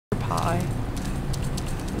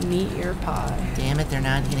Meat ear pie. Damn it, they're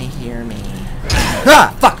not gonna hear me.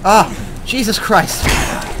 Ah! Fuck! Ah! Jesus Christ!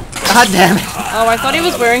 God damn it! Oh, I thought he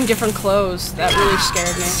was wearing different clothes. That really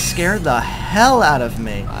scared me. Scared the hell out of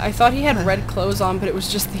me. I thought he had red clothes on, but it was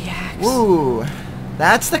just the axe. Ooh.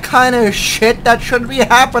 That's the kind of shit that should be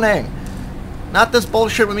happening. Not this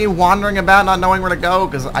bullshit with me wandering about not knowing where to go,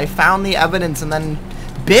 because I found the evidence and then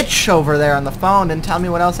bitch over there on the phone and tell me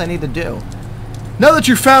what else I need to do. Now that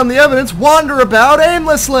you found the evidence, wander about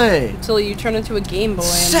aimlessly! Until you turn into a Game Boy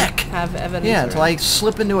Sick! and have evidence. Yeah, until I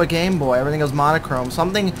slip into a Game Boy, everything goes monochrome.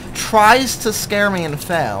 Something tries to scare me and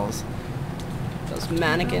fails. Those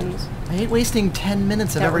mannequins. I hate wasting 10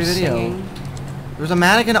 minutes of that every were video. singing. There's a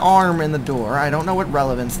mannequin arm in the door. I don't know what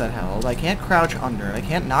relevance that held. I can't crouch under it. I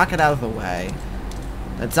can't knock it out of the way.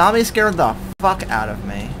 That zombie scared the fuck out of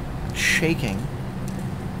me. I'm shaking.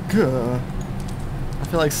 Gah. I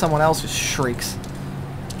feel like someone else just shrieks.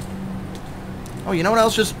 Oh, you know what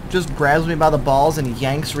else just grabs me by the balls and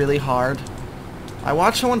yanks really hard? I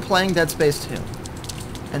watched someone playing Dead Space 2,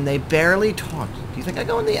 and they barely talked. Do you think I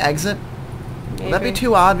go in the exit? Maybe. Would that be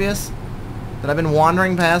too obvious? That I've been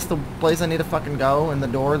wandering past the place I need to fucking go, and the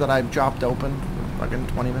door that I've dropped open for fucking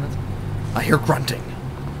 20 minutes? I hear grunting.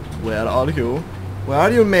 Where are you? Where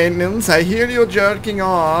are you, maintenance? I hear you jerking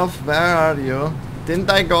off. Where are you? Didn't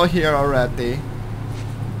I go here already?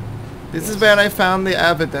 This is where I found the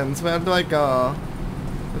evidence. Where do I go?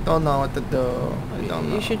 I don't know what to do. I don't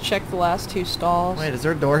know. You should check the last two stalls. Wait, is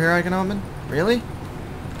there a door here I can open? Really?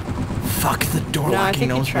 Fuck the door No, I locking. think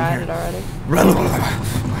No you one's been tried here. it already.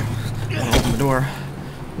 Open the door.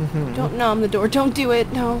 Don't numb the door. Don't do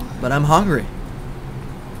it. No. But I'm hungry.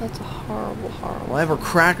 That's a horrible, horrible. Well, I have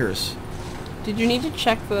crackers. Did you need to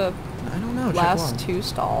check the I don't know. last two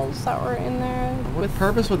stalls that were in there? What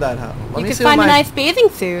purpose would that have? Let You me could see what find a my nice bathing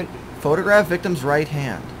suit. photograph victim's right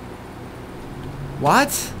hand.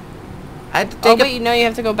 What? I had to Oh, take but you know you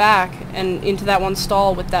have to go back and into that one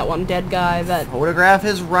stall with that one dead guy that... photograph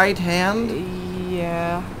his right hand?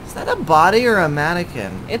 Yeah. Is that a body or a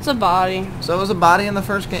mannequin? It's a body. So it was a body in the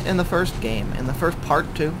first game, in the first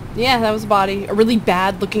part too? Yeah, that was a body. A really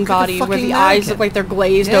bad looking Looks like a body where fucking the eyes mannequin. look like they're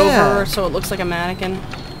glazed Yeah. over, so it looks like a mannequin.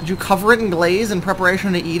 Did you cover it in glaze in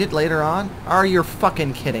preparation to eat it later on? Are you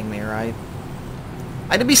fucking kidding me, right?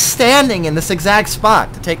 I had to be standing in this exact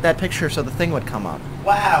spot to take that picture so the thing would come up.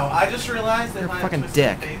 Wow, I just realized that You're a if I fucking twist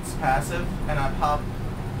dick. Fate's passive and I pop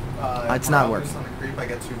It's not Morales working. on the creep, I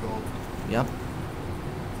get 2 gold. Yep.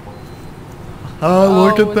 Oh,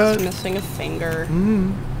 look at that. It's missing a finger. I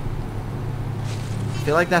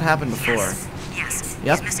feel like that happened before. Yes.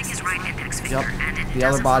 Yep. He's missing his right index finger, Yep. and it The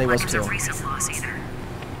other doesn't body look like was it's a too. recent loss either.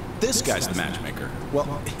 This guy's the matchmaker.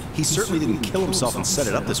 Well, he certainly didn't kill himself and set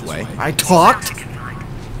it up this way. I talked?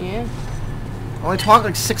 Yeah. I only talked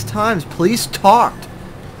like 6 times. Police talked.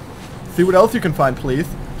 See what else you can find, please.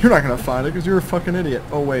 You're not gonna find it because you're a fucking idiot.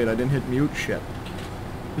 Oh wait, I didn't hit mute. Shit.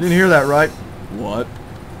 You didn't hear that, right? What?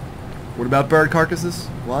 What about bird carcasses?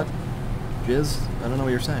 What? Jizz? I don't know what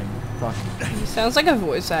you're saying. Fuck. He sounds like a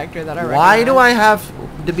voice actor that I recognize. Why do I have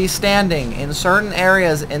to be standing in certain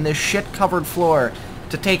areas in this shit-covered floor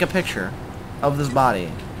to take a picture of this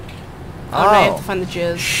body? Oh, no, I have to find the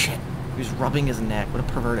jizz. Shit. He's rubbing his neck. What a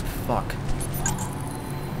perverted fuck.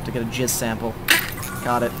 To get a jizz sample.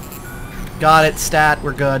 Got it. Got it. Stat.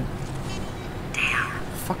 We're good. Damn.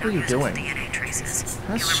 Fuck are you doing? DNA traces.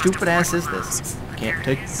 How stupid ass is this? Can't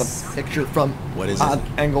take the picture from What is odd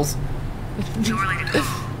it? angles. Two related to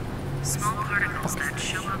small particles that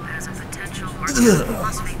show up as a potential organic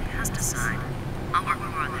phosphate pesticide. I'll work more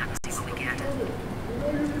on that and see what we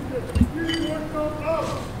get.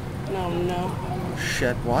 No, no. Oh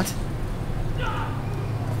shit, what?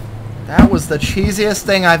 That was the cheesiest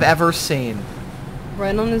thing I've ever seen.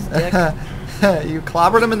 Right on his dick. You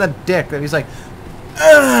clobbered him in the dick, and he's like, It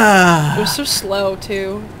ugh! was so slow,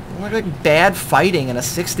 too. It looked like bad fighting in a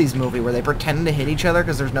 60s movie where they pretend to hit each other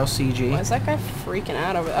because there's no CG. Why is that guy freaking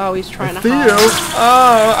out over it? Oh, he's trying to See you. hide.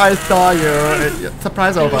 Oh, I saw you.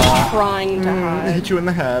 Surprise over. He's trying to I hide. hit you in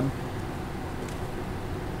the head.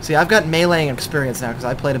 See, I've got meleeing experience now because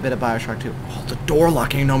I played a bit of Bioshock 2. Oh, the door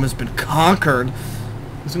locking gnome has been conquered.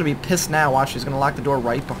 He's gonna be pissed now. Watch, he's gonna lock the door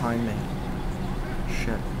right behind me.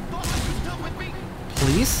 Shit.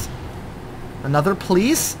 Police? Another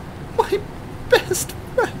police? My best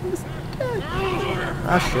friend is dead.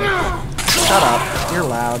 Ah, shit. Shut up. You're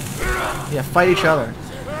loud. Yeah, fight each other.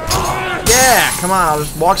 Yeah, come on. I'll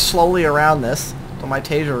just walk slowly around this until my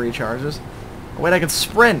taser recharges. Oh, wait, I can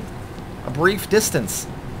sprint a brief distance.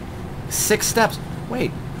 6 steps.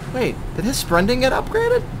 Wait. Did his sprinting get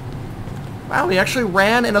upgraded? Wow, he actually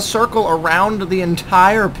ran in a circle around the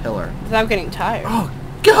entire pillar. Without getting tired. Oh,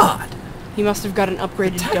 God! He must have got an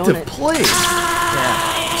upgraded Detective, donut. please!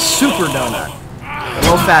 Yeah. Super donut.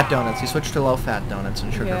 Low-fat donuts. He switched to low-fat donuts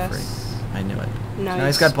and sugar-free. Yes. I knew it. Now Now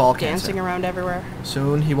he's got ball dancing cancer. around everywhere.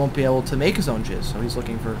 Soon he won't be able to make his own jizz, so he's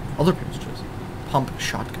looking for other people's jizz. Pump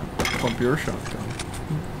shotgun. Pump your shotgun.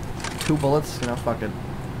 2 bullets, you know, fuck it.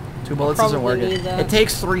 2 bullets isn't probably working. need that. It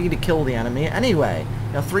takes 3 to kill the enemy. Anyway,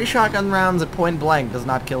 you know, 3 shotgun rounds at point blank does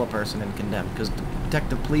not kill a person in Condemned, because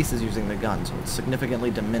Detective Police is using the gun, so it's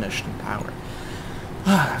significantly diminished in power.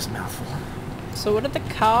 That was a mouthful. So what are the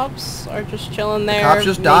cops? Are just chilling The there? cops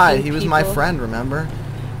just died. making He was my people- friend, remember?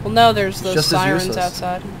 Well, no, there's those Just as sirens useless.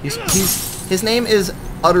 outside. His name is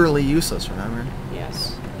utterly useless, remember?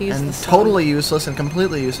 Yes. He's And the son. totally useless and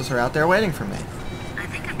completely useless are out there waiting for me. I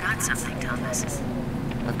think I've got something, Thomas.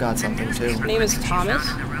 I've got something too. His name is Thomas?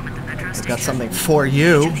 I've got something for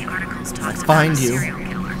you. I'll find you.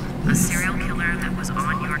 A serial killer that was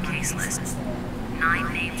on your case list.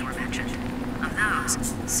 9 names were mentioned. Of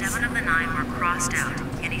those, 7 of the 9 were crossed out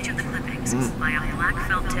in each of the clippings by a black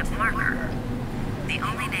felt tip marker. The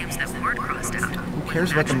only names that weren't crossed out were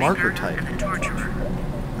cares about the marker matchmaker type? and the torturer.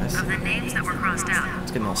 I see. Of the names that were crossed out,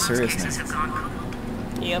 It's getting all those serious cases now. have gone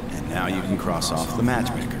cold. Yep. And now you can cross off the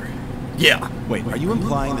matchmaker. Yeah. Wait, are you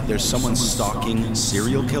implying that there's someone stalking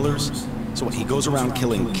serial killers? So what, he goes around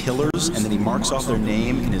killing killers and then he marks off their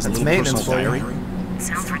name in his That's little maintenance personal for you. diary?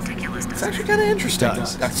 Sounds ridiculous, It's doesn't actually it? kind of interesting.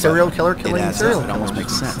 Does. A serial killer killing It adds serial up. It almost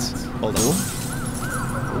killers. makes sense. Hold on.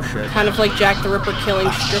 Oh shit. Kind of like Jack the Ripper killing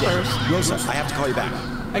strippers. Rosa, I have to call you back.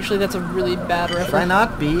 Actually, that's a really bad Should I reference.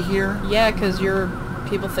 not be here? Yeah, because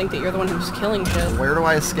people think that you're the one who's killing shit. Where do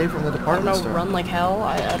I escape from the I don't department know, store? run like hell?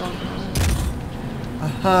 I don't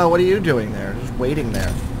know. What are you doing there? Just waiting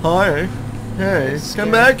there. Hi. Hey, Scared.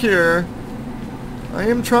 come back here. I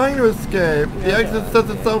am trying to escape. The exit says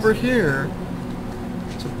it's over here.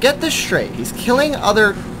 So get this straight. He's killing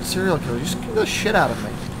other serial killers. Just kill the shit out of me.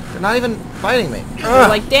 They're not even fighting me. They're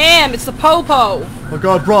like, damn, it's the Popo! Oh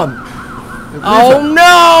god, run. Oh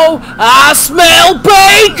no! I smell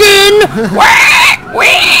bacon! Whack!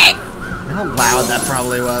 Whack! How loud that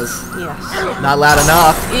probably was. Yes. Not loud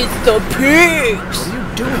enough. It's the pigs! What are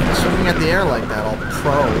you doing? Swinging at the air like that, all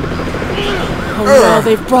pro. Oh no,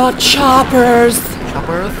 they've brought choppers!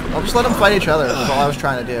 Choppers? I'll just let them fight each other. That's all I was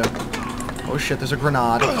trying to do. Oh shit, there's a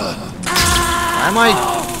grenade. Why am I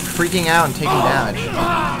freaking out and taking damage?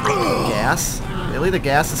 Gas? Really? The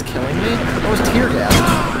gas is killing me? That was tear gas.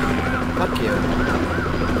 Fuck you. Yeah,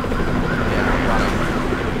 I'm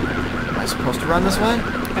running. Am I supposed to run this way?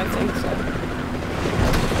 I think so.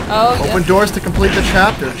 Oh, Open doors to complete the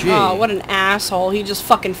chapter. Gee. Oh, what an asshole. He just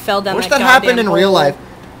fucking fell down I wish that that happened in goddamn real hole. life.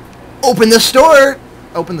 Open the store!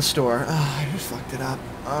 Open the store. I just fucked it up.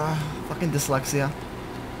 Fucking dyslexia.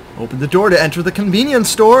 Open the door to enter the convenience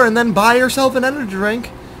store and then buy yourself an energy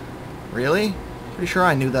drink. Really? Pretty sure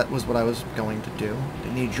I knew that was what I was going to do.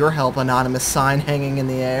 I need your help, anonymous sign hanging in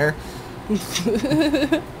the air.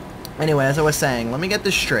 Anyway, as I was saying, let me get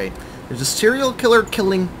this straight. There's a serial killer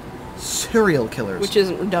killing serial killers. Which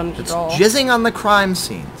isn't redundant It's at all. jizzing on the crime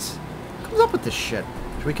scenes. Who comes up with this shit?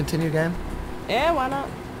 Should we continue game? Yeah, why not?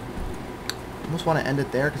 I almost want to end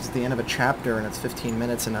it there because it's the end of a chapter and it's 15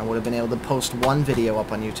 minutes and I would have been able to post one video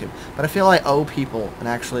up on YouTube. But I feel I owe people an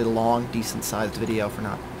actually long, decent-sized video for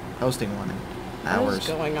not posting one in What hours. is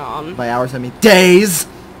going on? By hours, I mean days!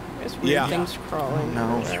 There's weird Yeah. things crawling.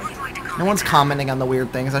 No. everywhere. No one's commenting on the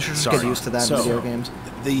weird things. I should just get Sorry. used to that in So, video games.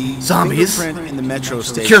 The Zombies. fingerprint in the metro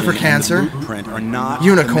station Cure for and cancer. the blueprint are not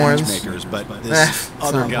Unicorns. the matchmakers, but Eh, this it's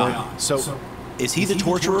other not guy. good. So, is he the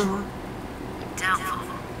torturer? Doubtful.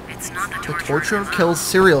 It's not the The torturer. torturer kills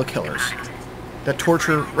serial killers that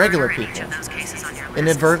torture regular people.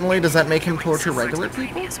 Inadvertently, does that make him torture regular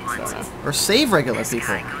people? Or save regular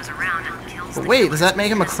people? But wait, does that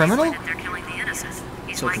make him a criminal?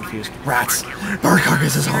 So confused. Rats. Bird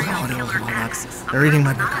carcasses. Oh god. They're eating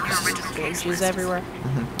my bird carcasses. Gauges everywhere.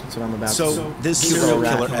 That's what I'm about to So, do. this serial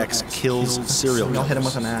killer X kills serial I'll killers. hit him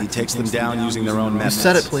with an axe. He takes them down using their own methods.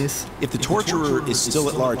 said it, please. If the torturer is still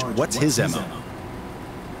at large, what's his MO?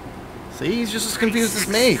 See, he's just as confused as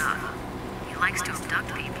me. He likes to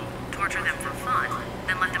abduct people, torture them for fun,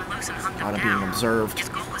 then let them loose and hunt them God, I'm down. being observed. His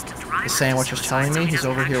goal is to drive The them sandwich to is telling me suicide he's so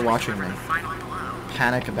he over here doesn't watching actually me. deliver the final blow.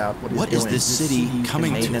 Panic about what he's What doing. is this city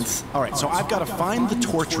coming maintenance. to? Alright, so I've got to find the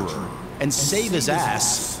torturer and save his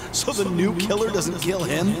ass so the new killer doesn't kill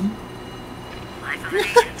him? Life of an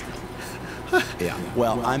agent. Yeah,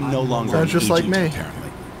 well, I'm no longer Sounds an just like agent, me. apparently.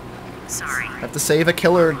 Sorry. I have to save a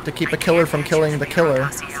killer to keep a killer from killing the killer.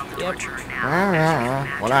 Yep.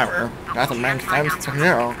 Whatever. Nothing makes sense to you.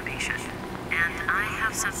 And I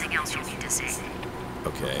have something else you need to say.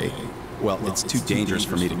 Okay. Well, it's too dangerous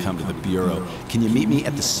for me to come to the Bureau. Can you meet me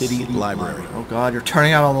at the city library? Oh god, you're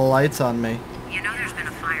turning out all the lights on me. You know there's been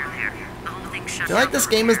a fire there. The whole thing shut I feel like down this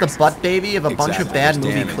for game is the repairs. butt baby of a bunch of Exactly, bad there's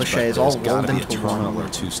movie damage, cliches but all there's gotta rolled be a into terminal one. or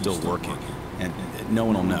two still working, and no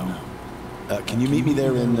one will know. Can you meet me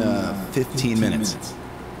there in 15 minutes?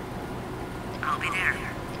 I'll be there.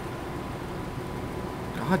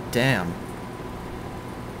 God damn.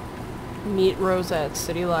 Meet Rosa at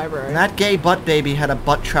City Library. And that gay butt baby had a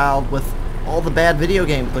butt child with all the bad video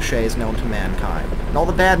game cliches known to mankind. And all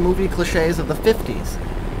the bad movie cliches of the 50s.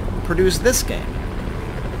 Produced this game.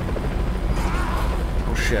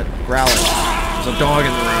 Oh shit. Growling. There's a dog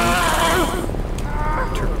in the room.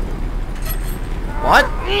 What?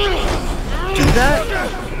 Do that?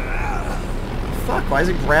 Fuck, why is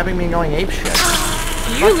it grabbing me and going apeshit?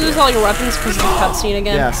 Did you lose all your weapons because of the cutscene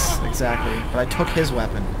again? Yes, exactly. But I took his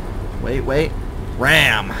weapon. Wait.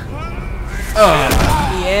 Ram! Ugh!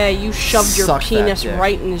 Yeah, you shoved your Suck that penis dick.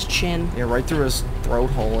 right in his chin. Yeah, right through his throat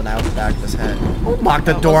hole and out the back of his head. Don't lock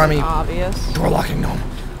the That door on wasn't me. obvious. Door locking, no.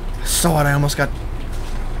 Saw it, I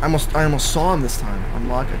almost saw him this time.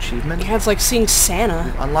 Unlock achievement. Yeah, it's like seeing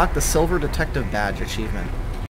Santa. Unlock the Silver Detective Badge achievement.